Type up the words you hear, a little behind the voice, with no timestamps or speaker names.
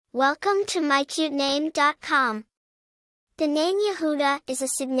Welcome to mycutename.com. The name Yehuda is a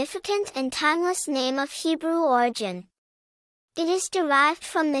significant and timeless name of Hebrew origin. It is derived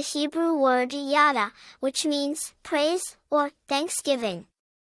from the Hebrew word yada, which means praise or thanksgiving.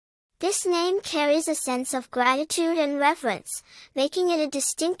 This name carries a sense of gratitude and reverence, making it a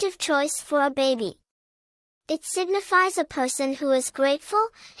distinctive choice for a baby. It signifies a person who is grateful,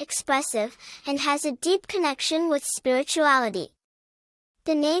 expressive, and has a deep connection with spirituality.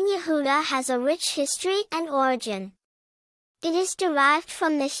 The name Yehuda has a rich history and origin. It is derived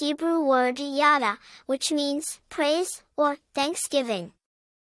from the Hebrew word yada, which means praise or thanksgiving.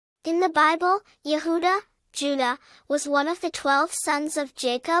 In the Bible, Yehuda, Judah, was one of the 12 sons of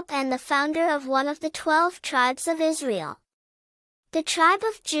Jacob and the founder of one of the 12 tribes of Israel. The tribe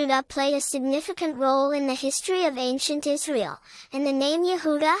of Judah played a significant role in the history of ancient Israel, and the name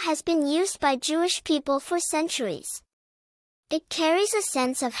Yehuda has been used by Jewish people for centuries. It carries a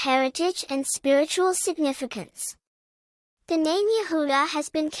sense of heritage and spiritual significance. The name Yehuda has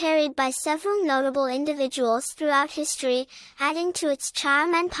been carried by several notable individuals throughout history, adding to its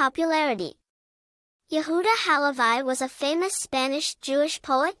charm and popularity. Yehuda Halevi was a famous Spanish Jewish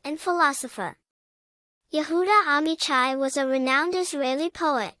poet and philosopher. Yehuda Amichai was a renowned Israeli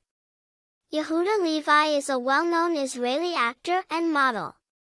poet. Yehuda Levi is a well-known Israeli actor and model.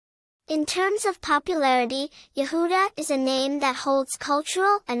 In terms of popularity, Yehuda is a name that holds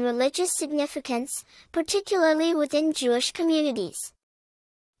cultural and religious significance, particularly within Jewish communities.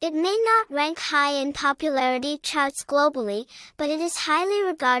 It may not rank high in popularity charts globally, but it is highly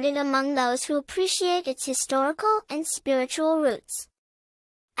regarded among those who appreciate its historical and spiritual roots.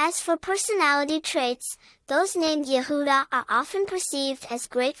 As for personality traits, those named Yehuda are often perceived as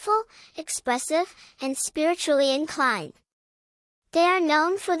grateful, expressive, and spiritually inclined. They are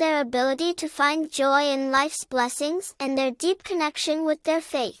known for their ability to find joy in life's blessings and their deep connection with their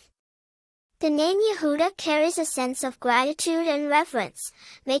faith. The name Yehuda carries a sense of gratitude and reverence,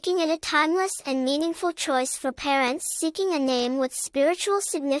 making it a timeless and meaningful choice for parents seeking a name with spiritual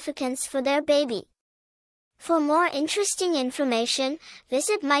significance for their baby. For more interesting information,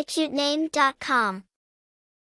 visit mycutename.com.